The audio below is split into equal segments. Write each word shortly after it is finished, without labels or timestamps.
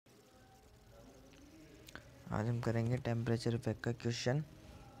आज हम करेंगे टेम्परेचर इफेक्ट का क्वेश्चन,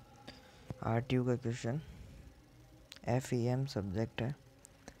 RTU का क्वेश्चन। FEM सब्जेक्ट है,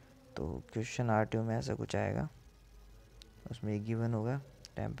 तो क्वेश्चन RTU में ऐसा कुछ आएगा। उसमें एक गिवन होगा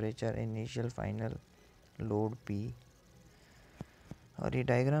temperature, initial, final, load P, और ये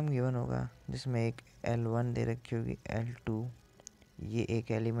डायग्राम गिवन होगा जिसमें एक L1 दे रखी होगी, L2, ये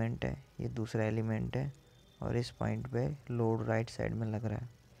एक एलिमेंट है, ये दूसरा एलिमेंट है, और इस पॉइंट पे लोड राइट साइड में लग रहा है।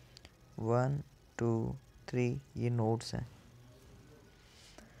 1, 2, 3 ये नोड्स हैं।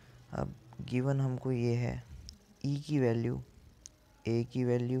 अब गिवन हमको ये है E की वैल्यू, A की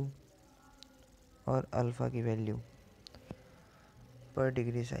वैल्यू और अल्फ़ा की वैल्यू पर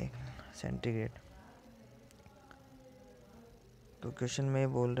डिग्री सेंटीग्रेड। तो क्वेश्चन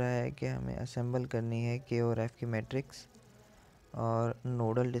में बोल रहा है कि हमें असेंबल करनी है K और F की मैट्रिक्स और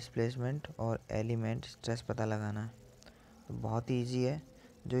नोडल डिस्प्लेसमेंट और एलिमेंट स्ट्रेस पता लगाना है। तो बहुत ही ईजी है,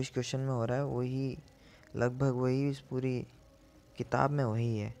 जो इस क्वेश्चन में हो रहा है वही लगभग वही इस पूरी किताब में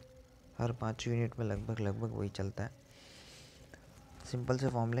वही है। हर 5 यूनिट में लगभग वही चलता है। सिंपल से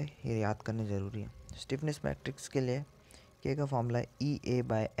फॉर्मूले ये याद करने ज़रूरी है। स्टिफनेस मैट्रिक्स के लिए के का फॉर्मूला है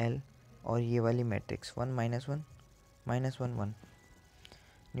EA/L, और ये वाली मैट्रिक्स 1 -1 -1 1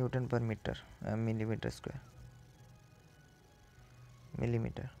 न्यूटन पर मीटर मिलीमीटर स्क्वायर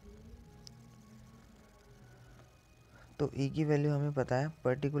मिलीमीटर। तो E की वैल्यू हमें पता है,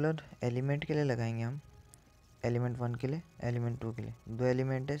 पर्टिकुलर एलिमेंट के लिए लगाएंगे हम, एलिमेंट 1 के लिए, एलिमेंट 2 के लिए। दो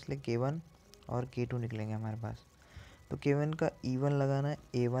एलिमेंट है इसलिए K1 और K2 निकलेंगे हमारे पास। तो K1 का E1 लगाना है,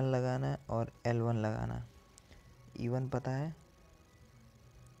 A1 लगाना है और L1 लगाना है। E1 पता है,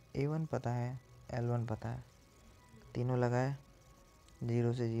 A1 पता है, L1 पता है, तीनों लगाए,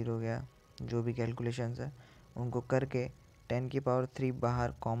 0 से 0 गया। जो भी कैलकुलेशंस है उनको करके 10 की पावर 3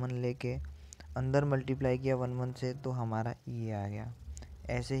 बाहर कॉमन लेके अंदर मल्टीप्लाई किया 1 1 से, तो हमारा E आ गया।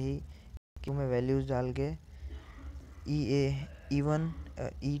 ऐसे ही क्यों में वैल्यूज़ डाल के E1,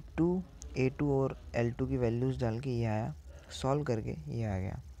 E2, A2 और L2 की वैल्यूज़ डाल के ये आया, सॉल्व करके ये आ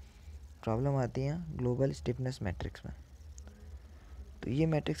गया। प्रॉब्लम आती है ग्लोबल स्टिफनेस मैट्रिक्स में। तो ये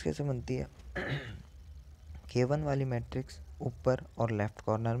मैट्रिक्स कैसे बनती है? K1 वाली मैट्रिक्स ऊपर और लेफ़्ट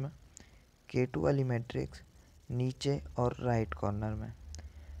कॉर्नर में, K2 वाली मैट्रिक्स नीचे और राइट कॉर्नर में।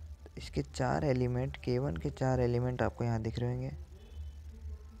 तो इसके 4 एलिमेंट, K1 के 4 एलिमेंट आपको यहाँ दिख रहे होंगे,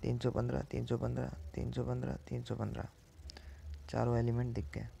 315, 315, 315, 315, चारों एलिमेंट दिख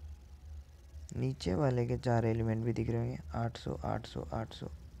गए। नीचे वाले के 4 एलिमेंट भी दिख रहे होंगे, 800, 800, 800,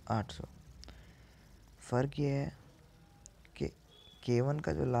 800। फ़र्क ये है कि K1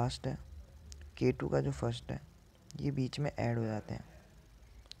 का जो लास्ट है, K2 का जो फर्स्ट है, ये बीच में ऐड हो जाते हैं।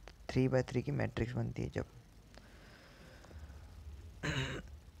 3/3 की मैट्रिक्स बनती है जब।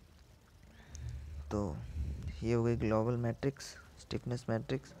 तो ये हो गई global matrix, stiffness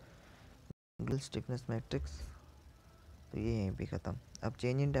matrix, global stiffness matrix. तो ये यहीं पे ख़त्म। अब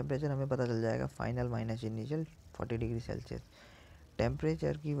चेंज इन टेम्परेचर हमें पता चल जाएगा, final minus initial 40 degree Celsius.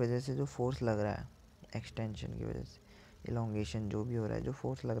 Temperature की वजह से जो फोर्स लग रहा है, एक्सटेंशन की वजह से, इलोंगेशन जो भी हो रहा है, जो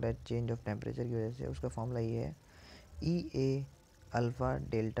फोर्स लग रहा है चेंज ऑफ टेम्परेचर की वजह से, उसका फॉर्मूला ये है EA alpha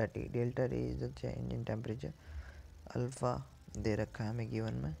delta T। Delta T is the change in temperature. Alpha दे रखा है हमें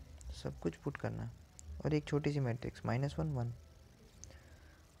गिवन में, सब कुछ पुट करना है। और एक छोटी सी मैट्रिक्स -1 1।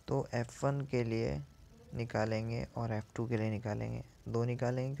 तो F1 के लिए निकालेंगे और F2 के लिए निकालेंगे, दो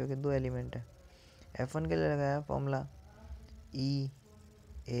निकालेंगे क्योंकि दो एलिमेंट है। F1 के लिए लगाया formula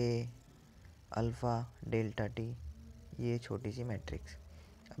EA alpha delta T, ये छोटी सी मैट्रिक्स।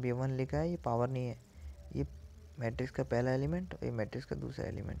 अब ये 1 लिखा है, ये पावर नहीं है, ये मैट्रिक्स का पहला एलिमेंट और ये मैट्रिक्स का दूसरा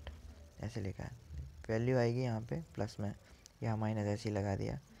एलिमेंट, ऐसे लिखा है। वैल्यू आएगी यहाँ पे प्लस में, यहाँ माइनस ऐसे ही लगा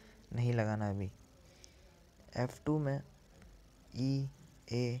दिया, नहीं लगाना अभी। F2 में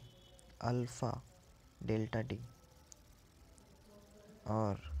EA अल्फ़ा डेल्टा T,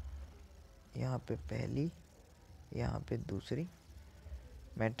 और यहाँ पे पहली, यहाँ पे दूसरी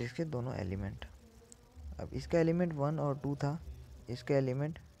मैट्रिक्स के दोनों एलिमेंट। अब इसका एलिमेंट 1 और 2 था, इसका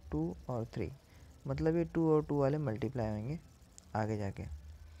एलिमेंट 2 और 3, मतलब ये 2 और 2 वाले मल्टीप्लाई होंगे आगे जाके।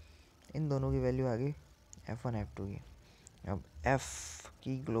 इन दोनों की वैल्यू आ गई F1 F2 की। अब F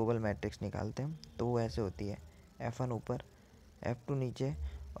की ग्लोबल मैट्रिक्स निकालते हैं, तो वो ऐसे होती है, F1 ऊपर, F2 नीचे,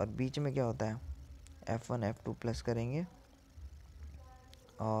 और बीच में क्या होता है, F1 F2 प्लस करेंगे,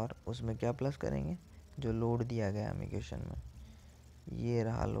 और उसमें क्या प्लस करेंगे, जो लोड दिया गया हमें क्वेश्चन में, ये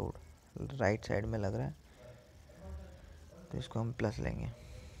रहा लोड, राइट साइड में लग रहा है, तो इसको हम प्लस लेंगे।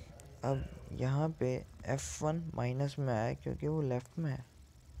 अब यहाँ पे F1 माइनस में आया क्योंकि वो लेफ़्ट में है,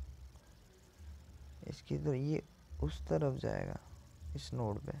 इसकी तो ये उस तरफ जाएगा, इस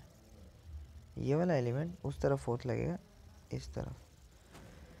नोड पे, ये वाला एलिमेंट उस तरफ फोर्स लगेगा, इस तरफ,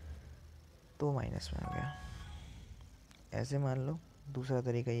 तो माइनस में आ गया। ऐसे मान लो, दूसरा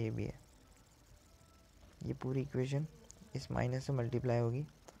तरीका ये भी है, ये पूरी इक्वेशन इस माइनस से मल्टीप्लाई होगी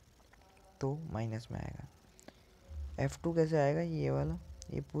तो माइनस में आएगा। F2 कैसे आएगा, ये वाला,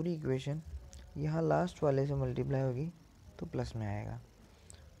 ये पूरी इक्वेशन यहाँ लास्ट वाले से मल्टीप्लाई होगी तो प्लस में आएगा।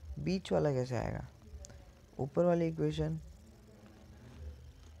 बीच वाला कैसे आएगा, ऊपर वाली इक्वेशन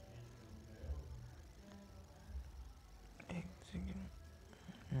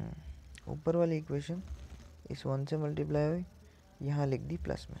ऊपर वाली इक्वेशन इस 1 से मल्टीप्लाई हुई, यहाँ लिख दी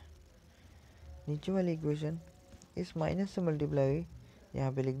प्लस में। नीचे वाली इक्वेशन इस माइनस से मल्टीप्लाई हुई,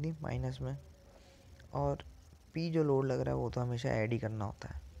 यहाँ पे लिख दी माइनस में। और P जो लोड लग रहा है वो तो हमेशा ऐड ही करना होता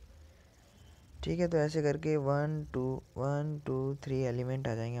है। ठीक है, तो ऐसे करके 1 2 3 एलिमेंट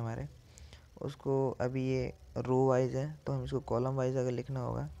आ जाएंगे हमारे। उसको अभी ये रो वाइज है तो हम इसको कॉलम वाइज अगर लिखना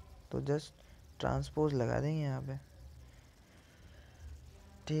होगा तो जस्ट ट्रांसपोज लगा देंगे यहाँ पे।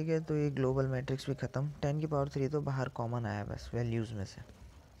 ठीक है, तो ये ग्लोबल मैट्रिक्स भी ख़त्म। 10 की पावर 3 तो बाहर कॉमन आया बस वैल्यूज़ में से।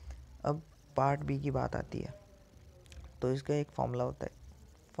 अब पार्ट बी की बात आती है, तो इसका एक फॉर्मूला होता है,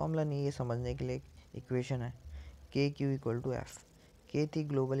 फॉर्मूला नहीं, ये समझने के लिए एक इक्वेशन है, के क्यू इक्वल टू एफ। के थी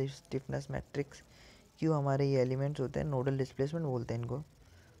ग्लोबल स्टिफनेस मैट्रिक्स, क्यू हमारे ये एलिमेंट्स होते हैं, नोडल डिस्प्लेसमेंट बोलते हैं इनको,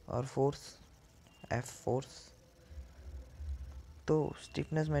 और फोर्स एफ फोर्स। तो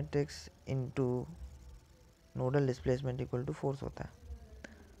stiffness matrix into nodal displacement equal to force होता है।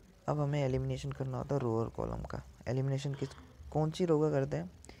 अब हमें एलिमिनेशन करना होता है रो और कॉलम का। एलिमिनेशन कौन सी रो का करते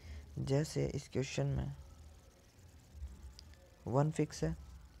हैं, जैसे इस क्वेश्चन में 1 फिक्स है,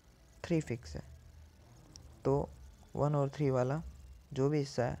 3 फिक्स है, तो 1 और 3 वाला जो भी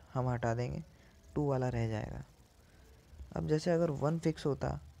हिस्सा है हम हटा देंगे, 2 वाला रह जाएगा। अब जैसे अगर 1 फिक्स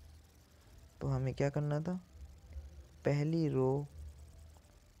होता तो हमें क्या करना था, पहली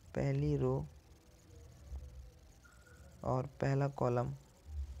रो और पहला कॉलम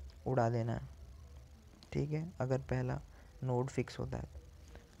उड़ा देना है। ठीक है, अगर पहला नोड फिक्स होता है,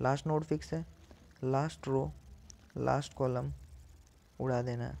 लास्ट नोड फिक्स है, लास्ट रो लास्ट कॉलम उड़ा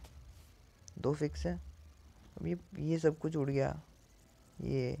देना है। 2 फिक्स है, अब ये सब कुछ उड़ गया,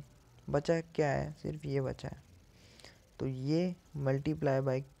 ये बचा क्या है, सिर्फ ये बचा है, तो ये मल्टीप्लाई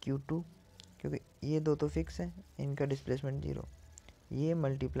बाय Q2, क्योंकि ये दो तो फिक्स है, इनका डिस्प्लेसमेंट 0, ये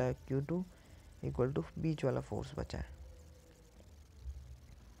मल्टीप्लाई Q2 इक्वल टू बीच वाला फोर्स बचा है।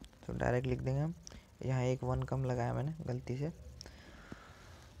 तो डायरेक्ट लिख देंगे हम, यहाँ एक 1 कम लगाया मैंने गलती से,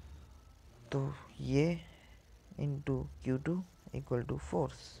 तो ये into Q2 equal to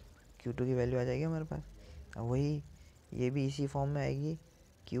force, Q2 की वैल्यू आ जाएगी हमारे पास। अब वही ये भी इसी फॉर्म में आएगी,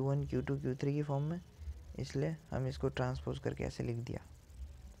 Q1 Q2 Q3 की फॉर्म में, इसलिए हम इसको ट्रांसपोज करके ऐसे लिख दिया।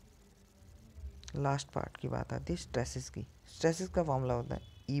 लास्ट पार्ट की बात आती है स्ट्रेसेस की। स्ट्रेसेस का फॉर्मूला होता है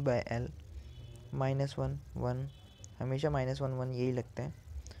E/L, -1 1, हमेशा -1 1 यही लगते हैं,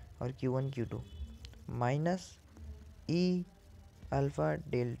 और Q1 Q2 minus E alpha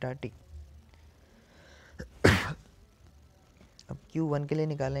delta T. अब Q1 के लिए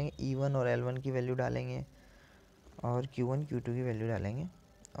निकालेंगे, E1 और L1 की वैल्यू डालेंगे और Q1 Q2 की वैल्यू डालेंगे,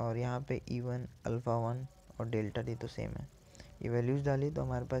 और यहाँ पे E1 अल्फ़ा 1 और डेल्टा टी तो सेम है, ये वैल्यूज़ डाली तो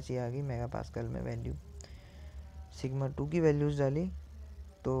हमारे पास ये आ गई मेगा पास्कल में वैल्यू। सिग्मा 2 की वैल्यूज़ डाली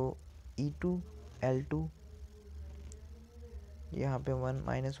तो E2 L2 यहाँ पे 1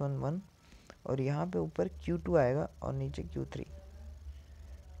 -1 1, और यहाँ पे ऊपर Q2 आएगा और नीचे Q3।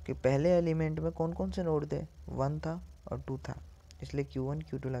 कि पहले एलिमेंट में कौन कौन से नोड थे, 1 था और 2 था, इसलिए Q1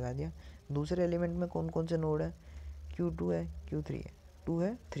 Q2 लगा दिया। दूसरे एलिमेंट में कौन कौन से नोड है, Q2 है Q3 है, 2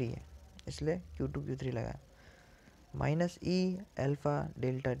 है 3 है, इसलिए Q2 Q3 लगाया। -E अल्फ़ा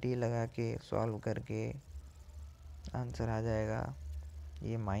डेल्टा टी लगा के सॉल्व करके आंसर आ जाएगा,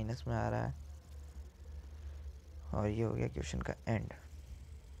 ये माइनस में आ रहा है, और ये हो गया क्वेश्चन का एंड।